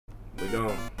We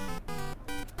gone.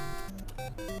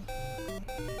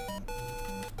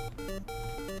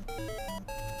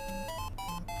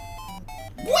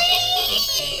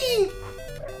 Whee!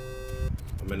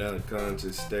 I'm in an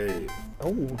unconscious state.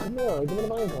 Oh, come here. Give me the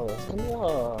mind colors. Come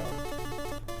here.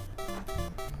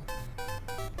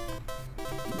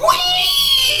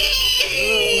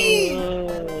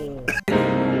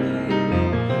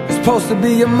 It's supposed to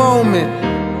be a moment.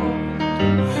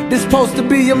 This supposed to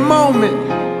be a moment.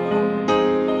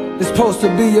 It's supposed to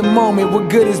be a moment. What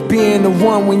good is being the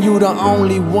one when you the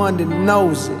only one that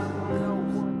knows it?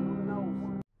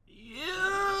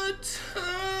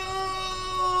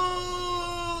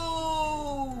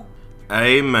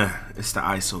 Hey man, it's the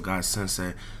ISO guy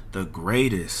Sensei, the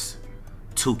greatest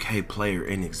 2K player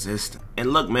in existence.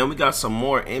 And look man, we got some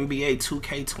more NBA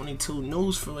 2K22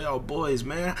 news for y'all boys,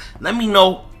 man. Let me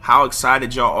know how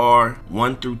excited y'all are,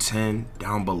 1 through 10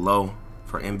 down below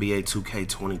for NBA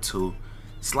 2K22.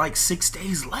 It's like 6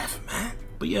 days left, man.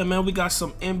 But yeah man, we got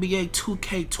some NBA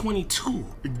 2K22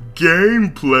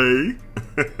 gameplay.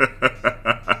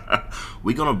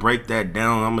 We're gonna break that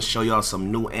down. I'm gonna show y'all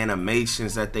some new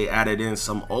animations that they added in,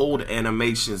 some old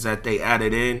animations that they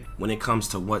added in when it comes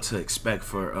to what to expect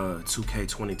for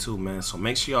 2K22, man. So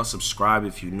make sure y'all subscribe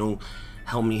if you're new.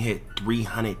 Help me hit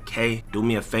 300K. Do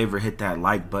me a favor, hit that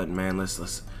like button, man.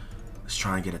 Let's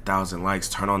try and get 1,000 likes.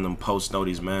 Turn on them post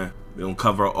noties, man. We're gonna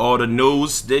cover all the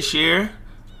news this year.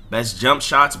 Best jump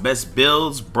shots, best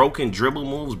builds, broken dribble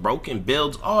moves, broken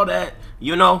builds, all that,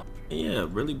 you know. Yeah,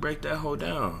 really break that whole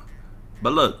down.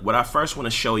 But look, what I first want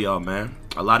to show y'all, man,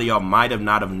 a lot of y'all might have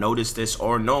not have noticed this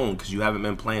or known because you haven't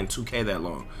been playing 2K that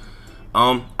long.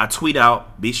 I tweet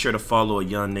out, be sure to follow a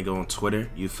young nigga on Twitter,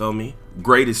 you feel me?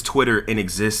 Greatest Twitter in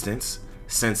existence,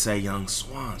 Sensei Young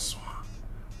Swan.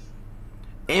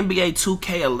 NBA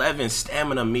 2K11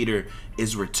 stamina meter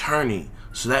is returning.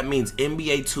 So that means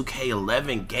NBA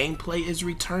 2K11 gameplay is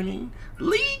returning.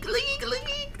 League.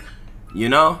 You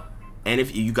know? And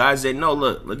if you guys didn't know,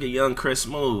 look at young Chris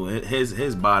Smooth,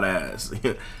 his bot ass.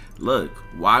 Look,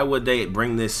 why would they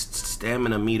bring this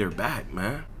stamina meter back,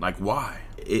 man? Like, why?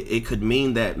 It could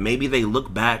mean that maybe they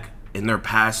look back in their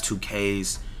past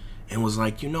 2Ks and was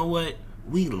like, you know what?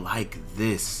 We like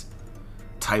this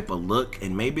type of look,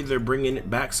 and maybe they're bringing it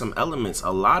back some elements.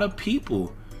 A lot of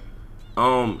people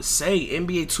say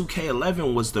NBA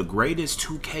 2K11 was the greatest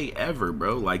 2K ever,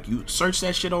 bro. Like, you search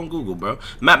that shit on Google, bro.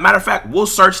 Matter of fact, we'll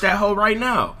search that hole right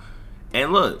now.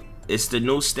 And look, it's the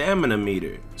new stamina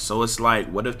meter. So it's like,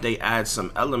 what if they add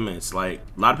some elements? Like,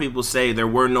 a lot of people say there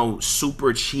were no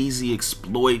super cheesy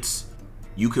exploits.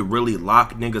 You could really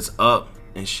lock niggas up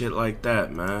and shit like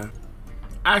that, man.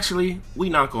 Actually, we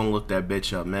not gonna look that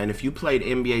bitch up, man. If you played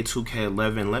NBA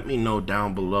 2K11, let me know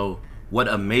down below what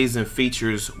amazing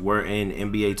features were in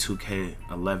NBA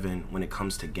 2K11 when it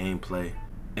comes to gameplay,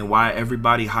 and why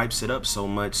everybody hypes it up so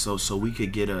much, so we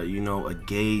could get a, you know, a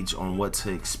gauge on what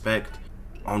to expect,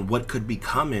 on what could be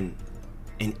coming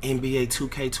in NBA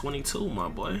 2K22, my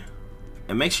boy.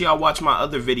 And make sure y'all watch my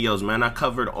other videos, man. I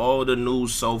covered all the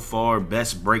news so far,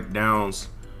 best breakdowns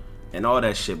and all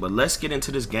that shit. But let's get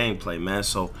into this gameplay, man.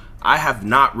 So I have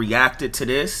not reacted to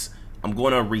this. I'm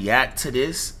gonna react to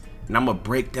this, and I'm gonna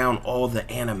break down all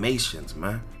the animations,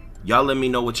 man. Y'all let me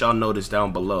know what y'all noticed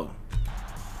down below.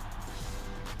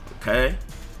 Okay?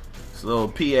 It's a little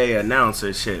PA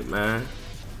announcer shit, man.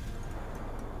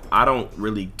 I don't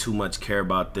really too much care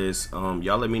about this.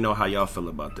 Y'all let me know how y'all feel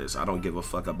about this. I don't give a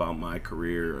fuck about my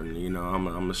career, and you know,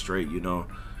 I'm a straight, you know.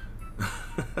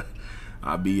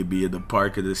 I'll be in the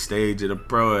park of the stage of the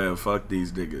pro and fuck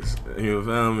these niggas. You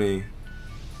feel me?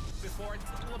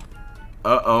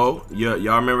 Uh-oh,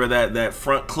 y'all remember that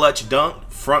front clutch dunk?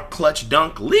 Front clutch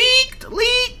dunk leaked.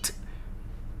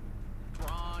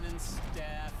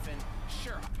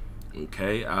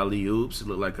 Okay, alley-oops. It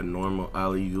looked like a normal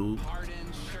alley-oop.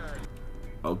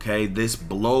 Okay, this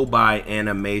blow-by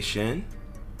animation.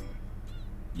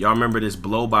 Y'all remember this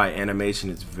blow-by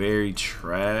animation? It's very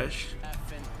trash.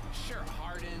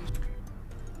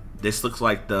 This looks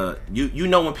like the you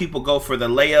know when people go for the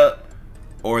layup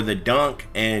or the dunk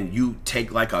and you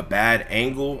take like a bad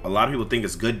angle. A lot of people think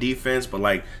it's good defense, but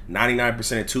like 99%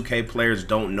 of 2K players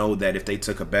don't know that if they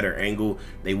took a better angle,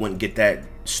 they wouldn't get that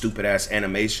stupid ass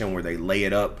animation where they lay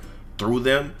it up through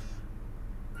them,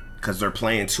 because they're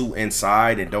playing too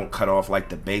inside and don't cut off like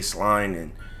the baseline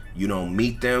and, you know,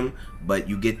 meet them. But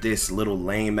you get this little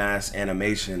lame ass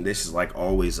animation. This is like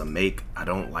always a make. I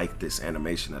don't like this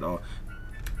animation at all.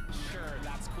 Sure,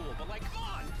 that's cool, but like, come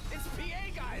on, it's PA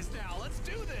guys now. Let's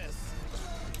do this.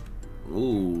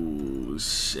 Ooh, Oh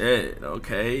shit.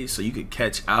 Okay, so you could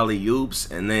catch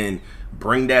alley-oops and then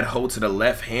bring that hoe to the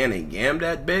left hand and yam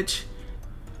that bitch.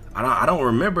 I don't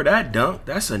remember that dunk.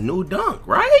 That's a new dunk,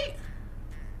 right?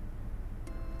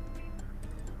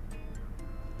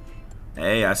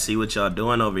 Hey, I see what y'all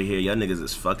doing over here. Y'all niggas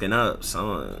is fucking up.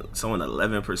 Someone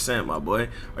 11%, my boy.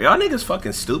 Are y'all niggas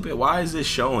fucking stupid? Why is this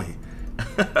showing?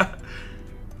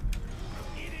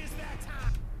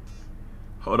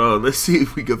 Hold on, let's see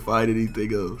if we can find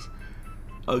anything else.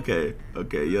 Okay, y'all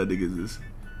niggas is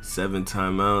 7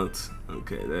 timeouts.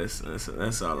 Okay,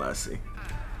 that's all I see.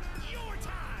 Your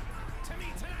time to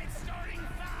meet tonight's starting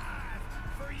 5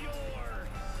 for your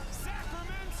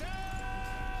Sacramento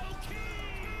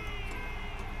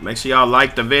Kings. Make sure y'all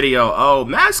like the video. Oh,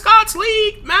 mascots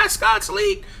league, mascots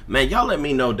league. Man, y'all let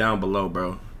me know down below,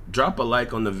 bro. Drop a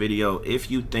like on the video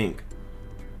if you think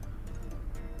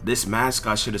this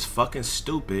mascot shit is fucking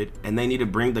stupid and they need to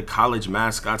bring the college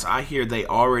mascots. I hear they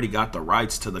already got the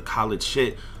rights to the college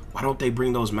shit. Why don't they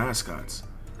bring those mascots?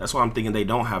 That's why I'm thinking they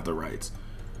don't have the rights.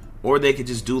 Or they could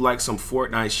just do like some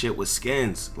Fortnite shit with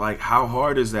skins. Like, how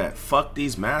hard is that? Fuck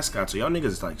these mascots. Are y'all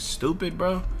niggas like stupid,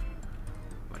 bro?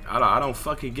 Like, I don't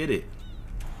fucking get it.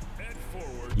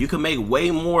 You can make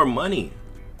way more money.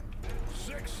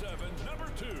 6-7, number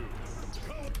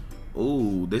 2.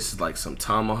 Ooh, this is like some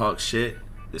tomahawk shit.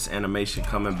 This animation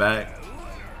coming back.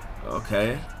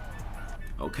 Okay.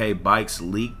 Okay, bikes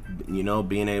leak, you know,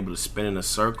 being able to spin in a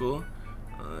circle.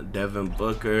 Devin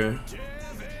Booker.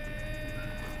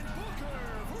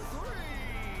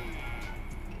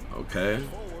 Okay.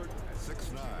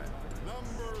 6'9",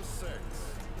 number 6,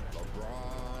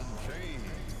 LeBron James.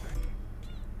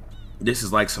 This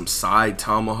is like some side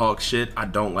tomahawk shit. I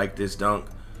don't like this dunk.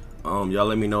 Y'all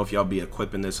let me know if y'all be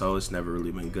equipping this hoe. It's never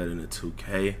really been good in the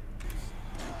 2K.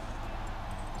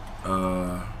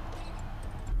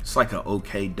 It's like an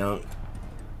okay dunk.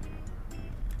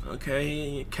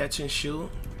 Okay, catch and shoot.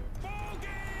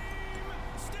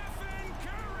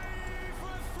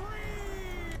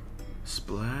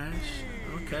 Splash.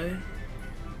 Okay.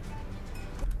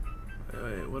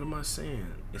 Wait, what am I saying?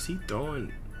 Is he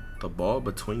throwing the ball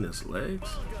between his legs?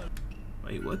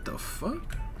 Wait, what the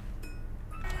fuck?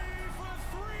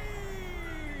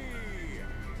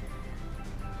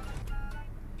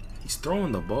 He's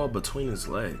throwing the ball between his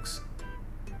legs.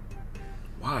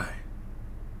 Why?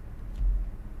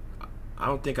 I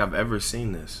don't think I've ever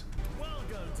seen this.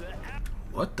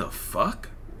 What the fuck?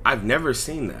 I've never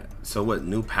seen that. So what,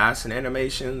 new passing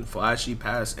animation? Flashy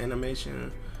pass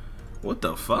animation? What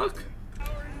the fuck?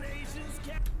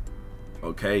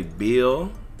 Okay,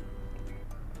 Beal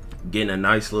getting a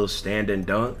nice little standing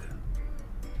dunk.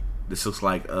 This looks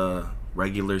like a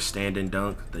regular standing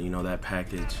dunk. You know, that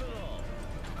package.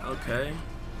 Okay.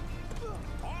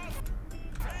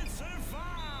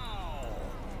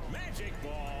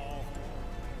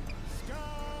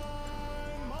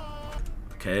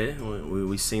 Okay,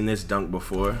 we seen this dunk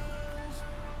before.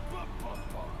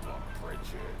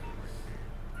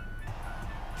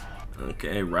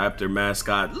 Okay, Raptor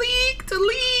mascot leaked.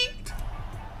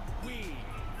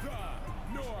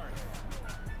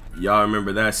 Y'all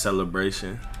remember that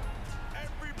celebration?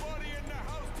 Everybody in the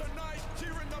house tonight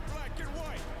cheering the black and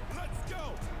white. Let's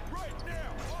go right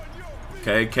now on your feet.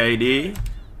 Okay, KD.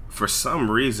 For some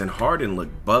reason, Harden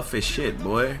looked buff as shit,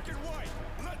 boy.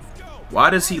 Why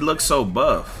does he look so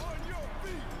buff?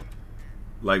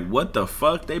 Like, what the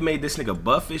fuck? They made this nigga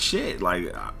buff as shit.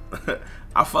 Like,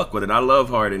 I fuck with it. I love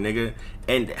Harden, nigga.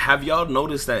 And have y'all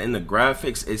noticed that in the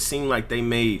graphics, it seemed like they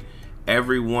made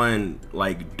everyone,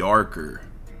 like, darker.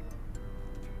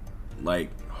 Like,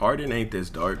 Harden ain't this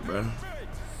dark, bro.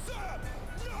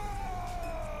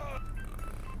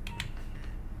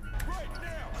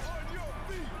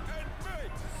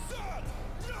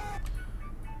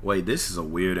 Wait, this is a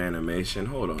weird animation.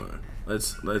 Hold on.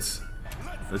 Let's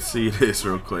see this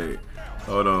real quick.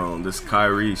 Hold on, this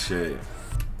Kyrie shit.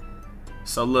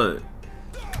 So look,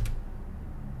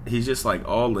 he's just like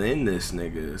all in this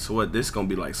nigga. So what? This gonna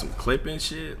be like some clipping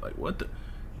shit? Like what the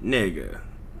nigga?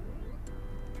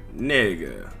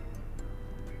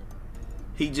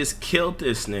 He just killed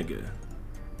this nigga.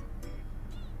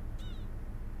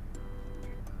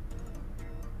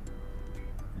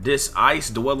 This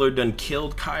ice dweller done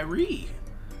killed Kyrie.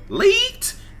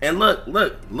 Leaked? And look.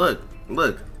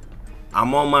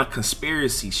 I'm on my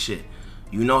conspiracy shit.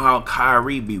 You know how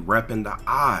Kyrie be repping the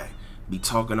eye. Be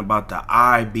talking about the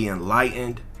eye being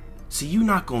lightened. See, you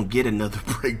not gonna get another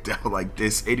breakdown like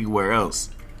this anywhere else.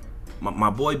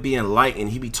 My boy be enlightened.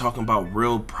 He be talking about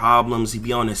real problems. He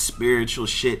be on his spiritual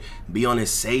shit. Be on his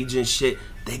sage and shit.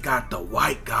 They got the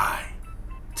white guy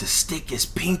to stick his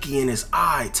pinky in his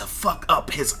eye to fuck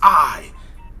up his eye.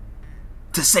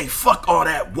 To say fuck all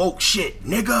that woke shit,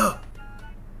 nigga.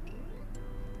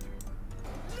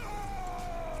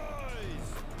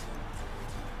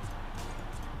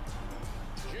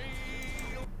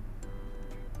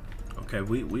 Okay,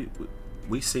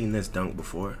 we seen this dunk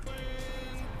before.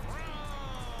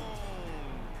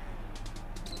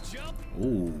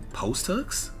 Ooh, post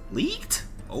hooks? Leaked?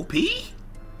 OP?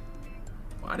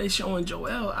 Why they showing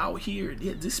Joel out here?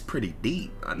 Yeah, this is pretty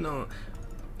deep. I know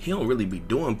he don't really be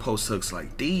doing post hooks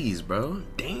like these, bro.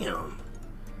 Damn.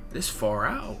 This far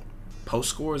out.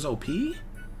 Post scores OP? Y'all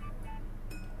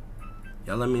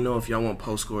let me know if y'all want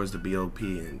post scores to be OP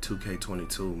in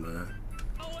 2K22, man.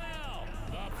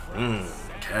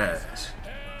 Cash.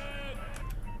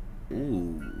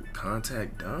 Ooh,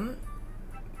 contact dunk?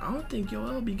 I don't think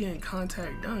Joel be getting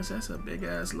contact dunks. That's a big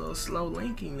ass little slow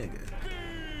lanky nigga.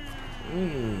 2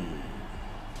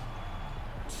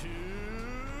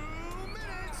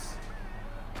 minutes.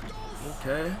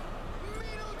 Okay.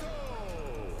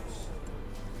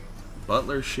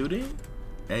 Butler shooting?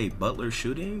 Hey, Butler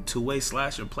shooting? Two-way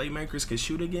slasher playmakers can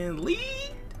shoot again.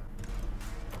 Lead?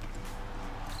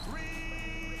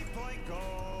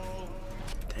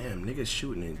 Damn, niggas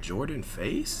shooting in Jordan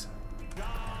face?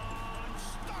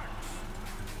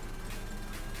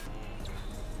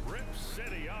 Rip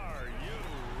City, are you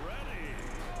ready?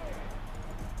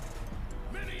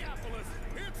 Minneapolis,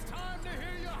 it's time to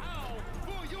hear you howl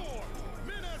for your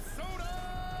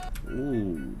Minnesota!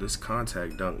 Ooh, this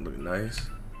contact dunk look nice.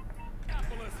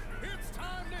 Minneapolis, it's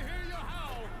time to hear you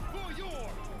howl for your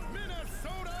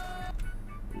Minnesota!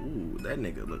 Ooh, that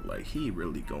nigga look like he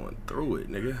really going through it,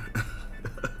 nigga.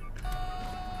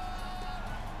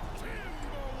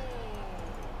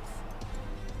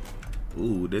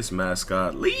 Ooh, this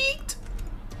mascot leaked.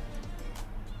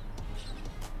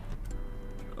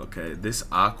 Okay, this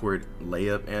awkward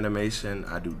layup animation,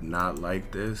 I do not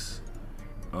like this.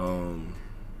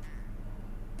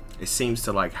 It seems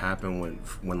to like happen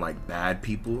when like bad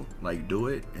people like do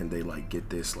it and they like get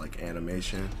this like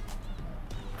animation.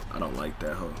 I don't like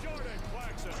that hoe.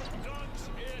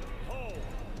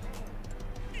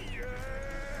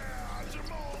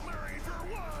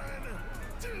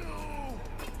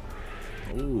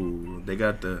 Ooh, they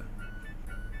got the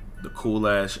cool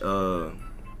ass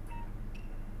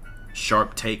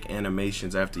sharp take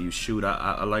animations after you shoot.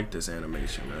 I like this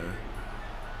animation, man.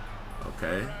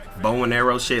 Okay, bow and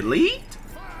arrow shit leaked.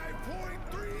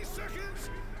 5.3 seconds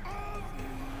of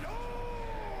noise.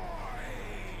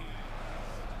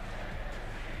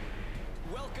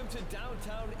 Welcome to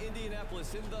downtown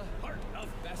Indianapolis in the heart of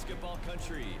basketball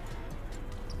country.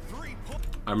 3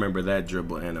 I remember that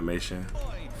dribble animation.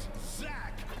 points,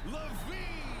 Zach Levine.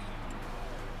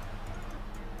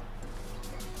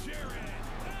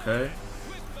 Okay.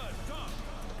 With the dunk.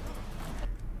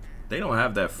 They don't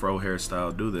have that fro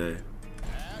hairstyle, do they?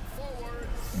 At forward.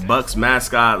 Bucks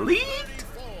mascot leaked.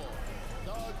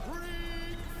 The Greek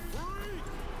Freak.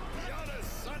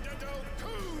 Giannis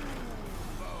Antetokounmpo.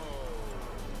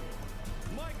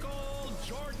 Michael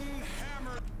Jordan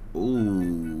Hammer. Ooh.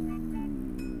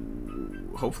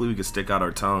 Hopefully we can stick out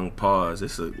our tongue. Pause.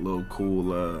 This is a little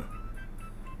cool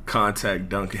contact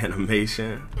dunk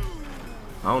animation.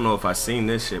 I don't know if I've seen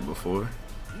this shit before.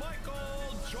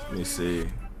 Let me see.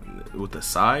 With the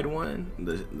side one,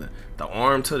 the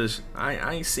arm to the.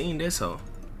 I ain't seen this hoe.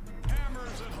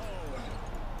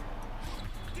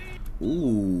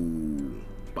 Ooh,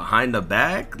 behind the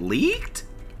back leaked.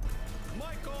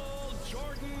 Michael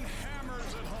Jordan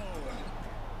hammers it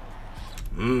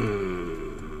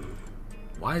home.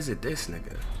 Why is it this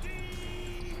nigga?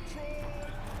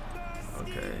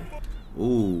 Okay.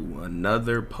 Ooh,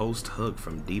 another post hook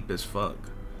from deep as fuck.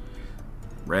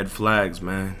 Red flags,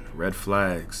 man. Red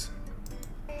flags.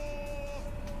 Alright,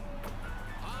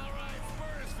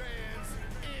 Spurs fans,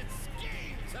 it's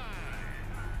game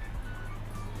time.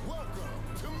 Welcome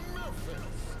to Memphis,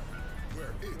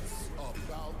 where it's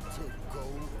about to go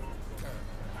down.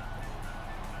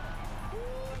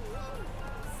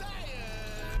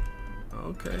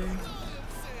 Okay.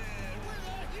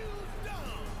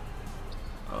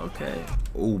 Okay.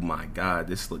 Oh my god,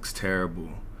 this looks terrible.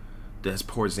 Does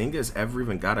Porzingis ever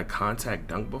even got a contact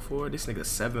dunk before? This nigga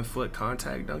 7-foot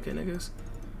contact dunking niggas?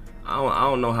 I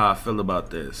don't know how I feel about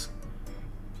this.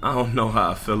 I don't know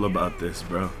how I feel about this,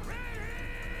 bro.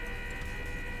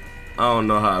 I don't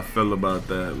know how I feel about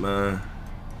that, man.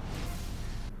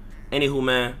 Anywho,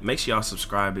 man, make sure y'all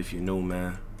subscribe if you're new,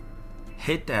 man.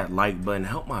 Hit that like button.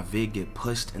 Help my vid get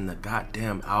pushed in the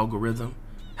goddamn algorithm.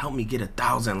 Help me get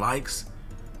 1,000 likes.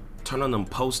 Turn on them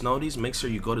post noties. Make sure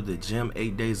you go to the gym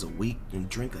 8 days a week and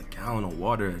drink a gallon of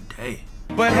water a day.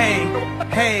 But hey,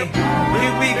 here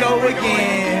we go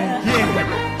again.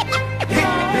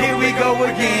 Yeah, here we go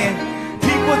again.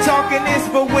 People talking this,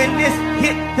 but when this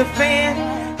hit the fan,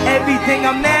 everything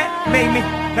I'm at made me.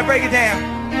 Now break it down.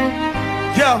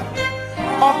 Yo,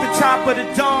 off the top of the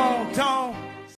dome.